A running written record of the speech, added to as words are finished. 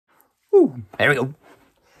Ooh, there we go.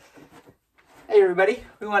 Hey everybody,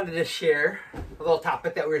 we wanted to share a little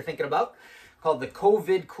topic that we were thinking about called the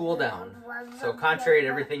COVID cool down. So contrary to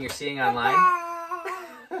everything you're seeing online,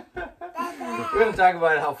 we're going to talk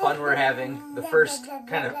about how fun we're having the first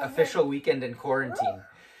kind of official weekend in quarantine.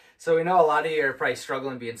 So we know a lot of you are probably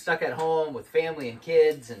struggling being stuck at home with family and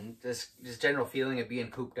kids and just general feeling of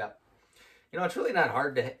being cooped up. You know, it's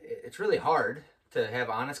really hard to have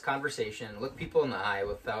honest conversation and look people in the eye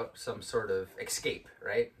without some sort of escape,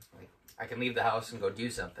 right? Like, I can leave the house and go do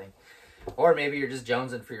something. Or maybe you're just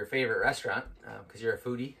jonesing for your favorite restaurant because you're a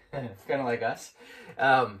foodie, kind of like us.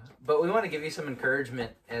 But we want to give you some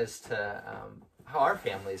encouragement as to how our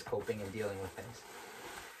family is coping and dealing with things.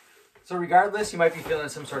 So regardless, you might be feeling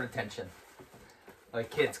some sort of tension, like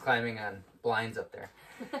kids climbing on blinds up there.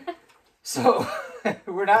 So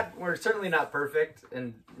we're certainly not perfect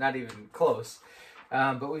and not even close.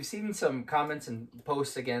 But we've seen some comments and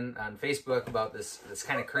posts again on Facebook about this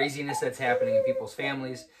kind of craziness that's happening in people's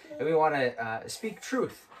families. And we want to speak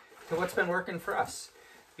truth to what's been working for us.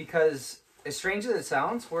 Because as strange as it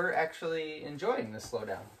sounds, we're actually enjoying this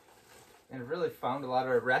slowdown. And really found a lot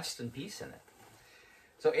of rest and peace in it.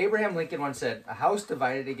 So Abraham Lincoln once said, "A house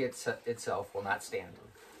divided against itself will not stand."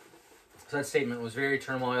 So that statement was very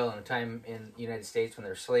turmoil in a time in the United States when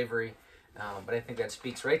there's slavery. But I think that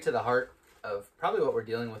speaks right to the heart of probably what we're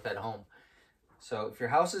dealing with at home. So if your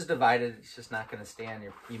house is divided, it's just not going to stand.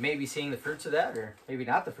 You may be seeing the fruits of that, or maybe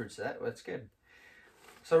not the fruits of that. Well, that's good.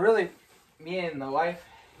 So really, me and my wife,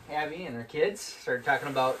 Abby, and our kids started talking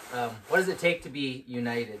about what does it take to be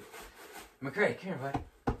united. McCray, come here, bud.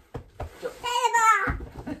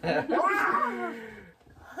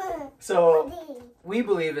 So we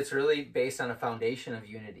believe it's really based on a foundation of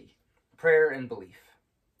unity, prayer and belief.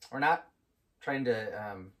 We're not trying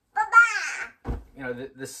to,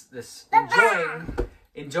 this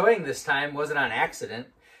enjoying this time wasn't on accident.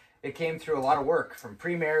 It came through a lot of work, from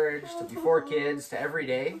pre-marriage to before kids to every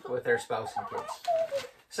day with our spouse and kids.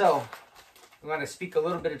 So we want to speak a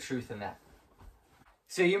little bit of truth in that.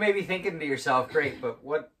 So you may be thinking to yourself, great, but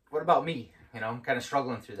what about me? You know, I'm kind of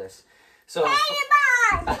struggling through this. So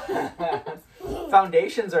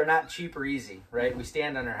foundations are not cheap or easy, right? We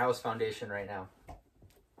stand on our house foundation right now.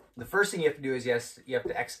 The first thing you have to do is, you have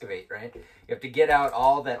to excavate, right? You have to get out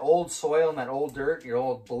all that old soil and that old dirt, your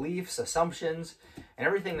old beliefs, assumptions, and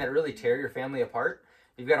everything that really tear your family apart.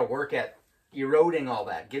 You've got to work at eroding all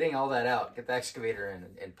that, getting all that out, get the excavator in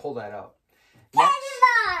and pull that out.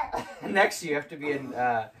 Next, you have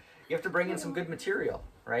to bring in some good material,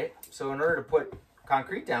 right? So in order to put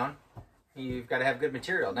concrete down, you've got to have good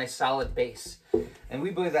material, nice solid base. And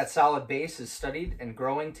we believe that solid base is studied and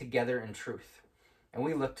growing together in truth. And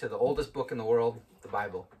we look to the oldest book in the world, the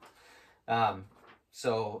Bible.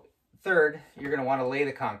 So third, you're going to want to lay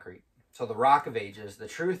the concrete. So the rock of ages, the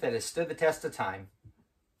truth that has stood the test of time.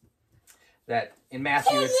 That in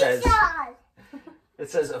Matthew it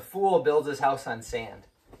says a fool builds his house on sand,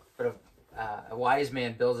 but a wise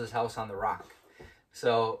man builds his house on the rock.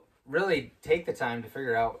 So really take the time to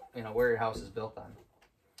figure out, where your house is built on.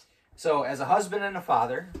 So as a husband and a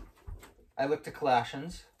father, I look to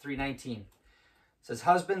Colossians 3:19. It says,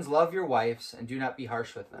 "Husbands, love your wives and do not be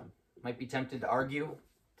harsh with them." Might be tempted to argue,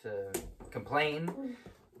 to complain,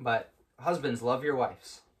 but husbands, love your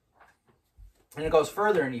wives. And it goes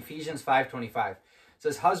further in Ephesians 5:25. It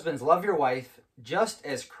says, "Husbands, love your wife just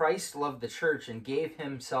as Christ loved the church and gave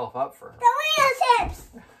himself up for her."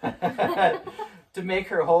 To make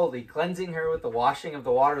her holy, cleansing her with the washing of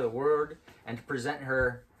the water of the word, and to present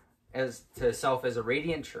her to herself as a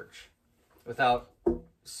radiant church, without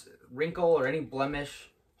wrinkle or any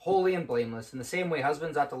blemish, holy and blameless. In the same way,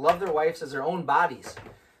 husbands ought to love their wives as their own bodies.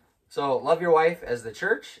 So love your wife as the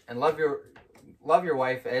church, and love your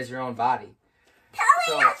wife as your own body.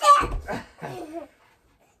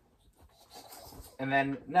 And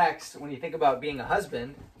then next, when you think about being a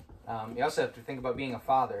husband, you also have to think about being a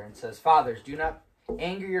father. And it says, "Fathers, do not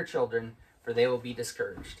anger your children, for they will be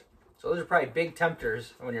discouraged." So those are probably big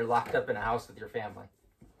tempters when you're locked up in a house with your family.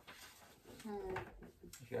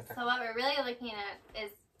 So what we're really looking at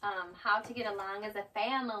is how to get along as a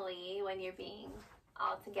family when you're being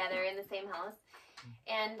all together in the same house,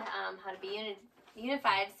 and how to be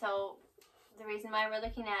unified. So the reason why we're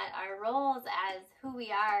looking at our roles as who we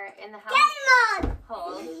are in the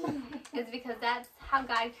household is because that's how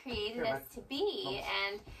God created us to be,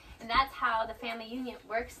 and that's how the family union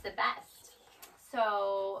works the best.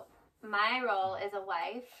 So my role is a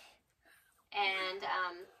wife, and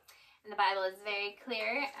the Bible is very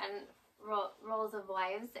clear on roles of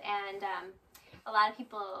wives, and a lot of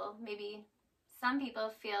people, maybe some people,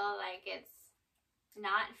 feel like it's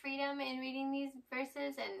not freedom in reading these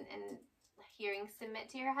verses and hearing submit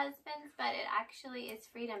to your husbands, but it actually is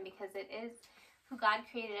freedom because it is who God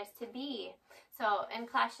created us to be. So in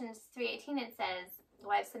Colossians 3:18 it says,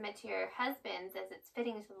 wives, submit to your husbands as it's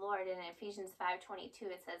fitting to the Lord. And in Ephesians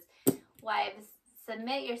 5:22 it says, wives,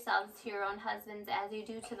 submit yourselves to your own husbands as you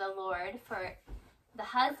do to the Lord, for the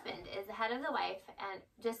husband is the head of the wife, and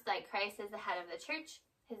just like Christ is the head of the church,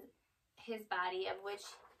 his body, of which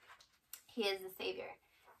he is the Savior.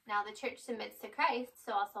 Now the church submits to Christ,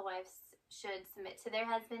 so also wives should submit to their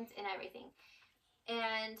husbands in everything.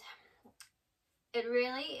 And it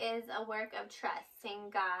really is a work of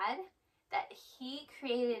trusting God that he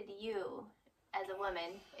created you as a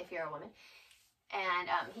woman, if you're a woman, and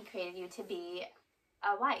he created you to be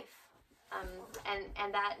a wife.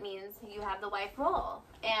 And that means you have the wife role.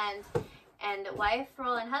 And wife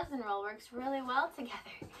role and husband role works really well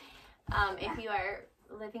together. If you are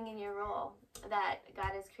living in your role that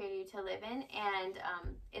God has created you to live in. And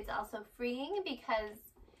it's also freeing because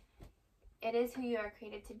it is who you are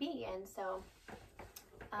created to be. And so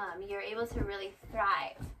you're able to really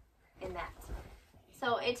thrive in that.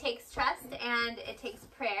 So it takes trust and it takes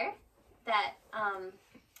prayer, that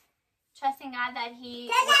trusting God that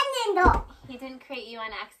he didn't create you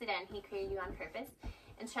on accident, he created you on purpose.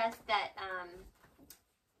 And trust that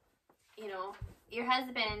your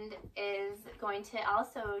husband is going to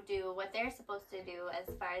also do what they're supposed to do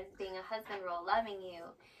as far as being a husband role, loving you.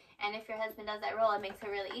 And if your husband does that role, it makes it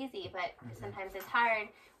really easy. But sometimes it's hard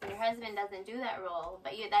when your husband doesn't do that role.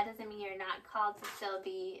 But that doesn't mean you're not called to still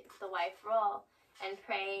be the wife role, and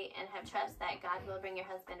pray and have trust that God will bring your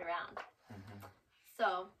husband around.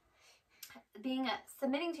 So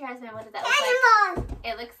submitting to your husband, what does that look like?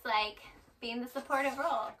 It looks like being the supportive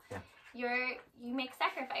role. Yeah. You make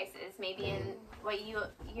sacrifices, maybe in what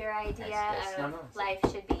your idea of life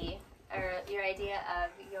should be, or your idea of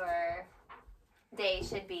your day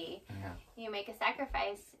should be. Yeah. You make a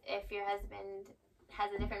sacrifice. If your husband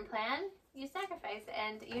has a different plan, you sacrifice,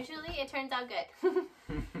 and usually it turns out good.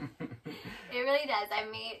 It really does. I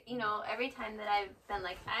made, every time that I've been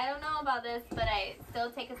like, I don't know about this, but I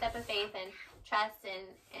still take a step of faith and trust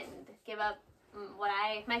and give up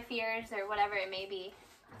my fears or whatever it may be,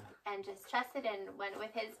 and just trust it and went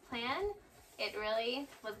with his plan. It really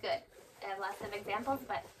was good. I have lots of examples,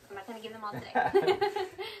 but I'm not going to give them all today.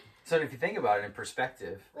 So if you think about it in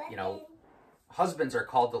perspective, husbands are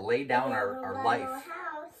called to lay down our life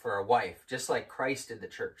for a wife, just like Christ did the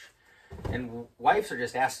church. And wives are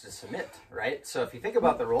just asked to submit, right? So if you think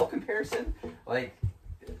about the role comparison, like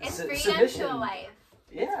it's freedom submission, to a wife.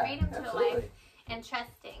 Yeah, it's freedom to absolutely. a wife, and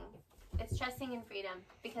trusting. It's trusting in freedom,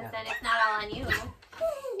 because then it's not all on you.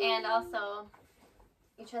 And also,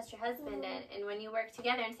 you trust your husband, and when you work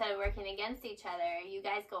together instead of working against each other, you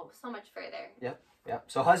guys go so much further. Yep.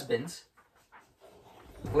 So husbands,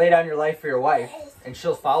 lay down your life for your wife, and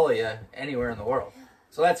she'll follow you anywhere in the world.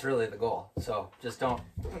 So that's really the goal. So just don't.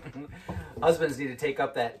 Husbands need to take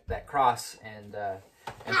up that cross and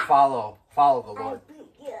follow the Lord.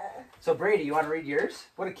 So Brady, you want to read yours?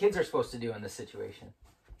 What do kids are supposed to do in this situation?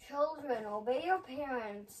 Children, obey your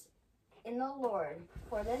parents in the Lord,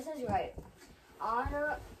 for this is right.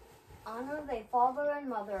 Honor thy father and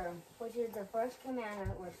mother, which is the first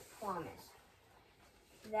commandment with promise,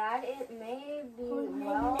 that it may be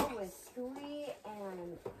well with thee,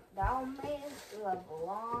 and thou mayest live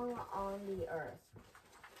long on the earth.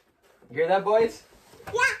 You hear that, boys?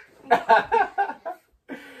 Yeah.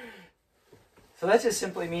 So that just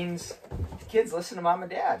simply means kids listen to mom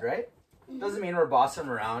and dad, right? Doesn't mean we're bossing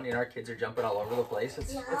them around. Our kids are jumping all over the place.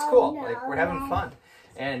 It's cool. Like, we're having fun,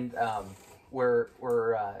 and our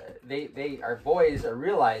boys are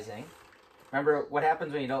realizing. Remember what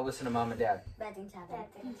happens when you don't listen to mom and dad? Bad things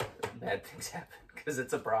happen. Bad things happen, because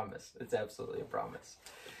it's a promise. It's absolutely a promise.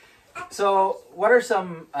 So what are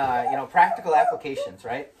some practical applications,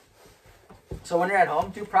 right? So when you're at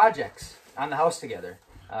home, do projects on the house together.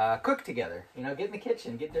 Cook together. Get in the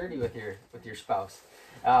kitchen, get dirty with your spouse.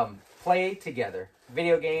 Play together.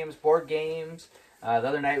 Video games, board games. The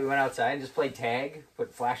other night we went outside and just played tag,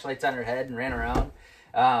 put flashlights on our head and ran around.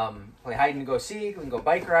 Play hide and go seek. We can go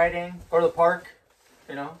bike riding, go to the park,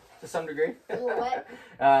 to some degree.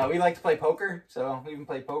 We like to play poker, so we even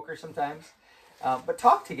play poker sometimes. But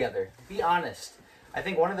talk together. Be honest. I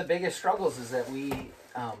think one of the biggest struggles is that we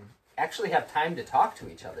actually have time to talk to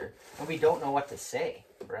each other and we don't know what to say,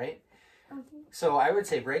 right? So I would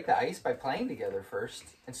say break the ice by playing together first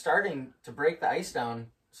and starting to break the ice down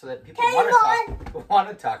so that people want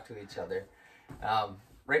to talk to each other.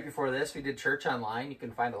 Right before this, we did church online. You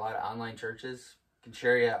can find a lot of online churches. You can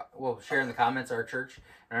share in the comments our church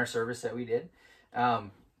and our service that we did.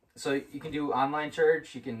 So you can do online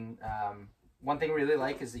church. You can. One thing we really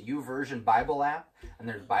like is the YouVersion Bible app, and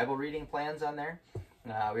there's Bible reading plans on there.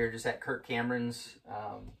 We were just at Kirk Cameron's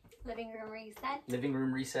Living Room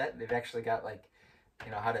Reset. They've actually got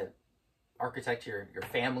how to architect your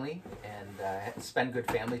family and spend good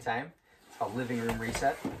family time. It's called Living Room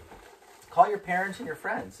Reset. Call your parents and your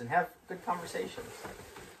friends and have good conversations.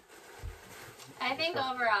 I think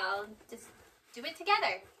overall, just do it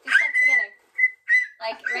together. Do stuff together.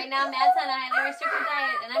 Like right now, Matt's on a highly restricted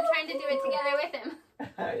diet, and I'm trying to do it together with him.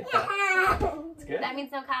 Yeah. It's good. That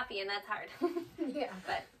means no coffee, and that's hard. Yeah.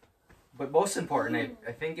 But most important,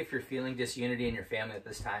 I think if you're feeling disunity in your family at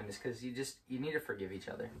this time, is because you need to forgive each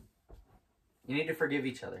other. You need to forgive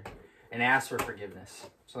each other and ask for forgiveness.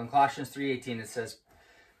 So in Colossians 3:18 it says,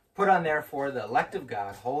 "Put on therefore the elect of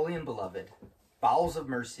God, holy and beloved, bowels of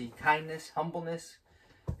mercy, kindness, humbleness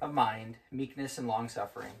of mind, meekness, and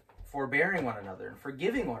long-suffering, forbearing one another and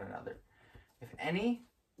forgiving one another. If any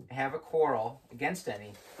have a quarrel against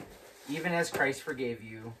any, even as Christ forgave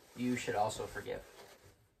you, you should also forgive."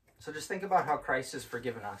 So just think about how Christ has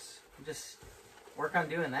forgiven us. Just work on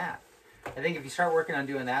doing that. I think if you start working on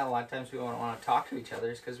doing that, a lot of times we won't want to talk to each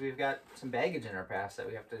other because we've got some baggage in our past that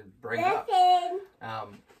we have to bring up.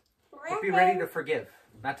 But be ready to forgive,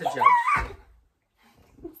 not to judge.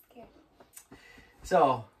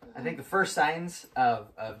 So I think the first signs of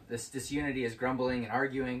this disunity is grumbling and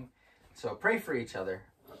arguing. So pray for each other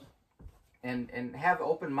and have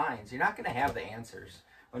open minds. You're not going to have the answers.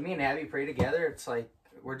 When me and Abby pray together, it's like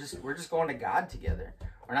we're just going to God together.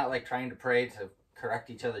 We're not like trying to pray to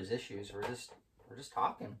correct each other's issues. We're just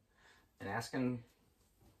talking and asking,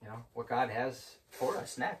 what God has for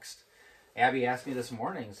us next. Abby asked me this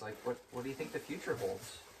morning, it's like, what do you think the future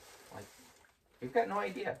holds? Like, we've got no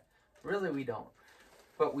idea. Really, we don't.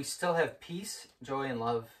 But we still have peace, joy, and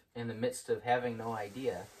love in the midst of having no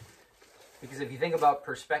idea. Because if you think about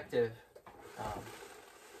perspective,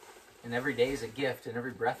 and every day is a gift, and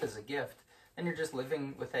every breath is a gift, then you're just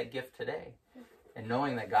living with that gift today. And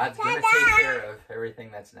knowing that God's going to take care of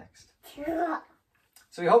everything that's next.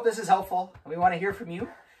 So we hope this is helpful. We want to hear from you.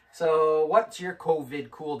 So what's your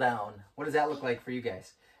COVID cool down? What does that look like for you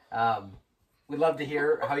guys? We'd love to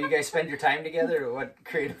hear how you guys spend your time together, or what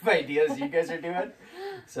creative ideas you guys are doing.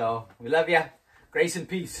 So we love you. Grace and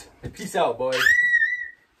peace. And peace out, boys.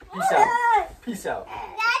 Peace out. Peace out.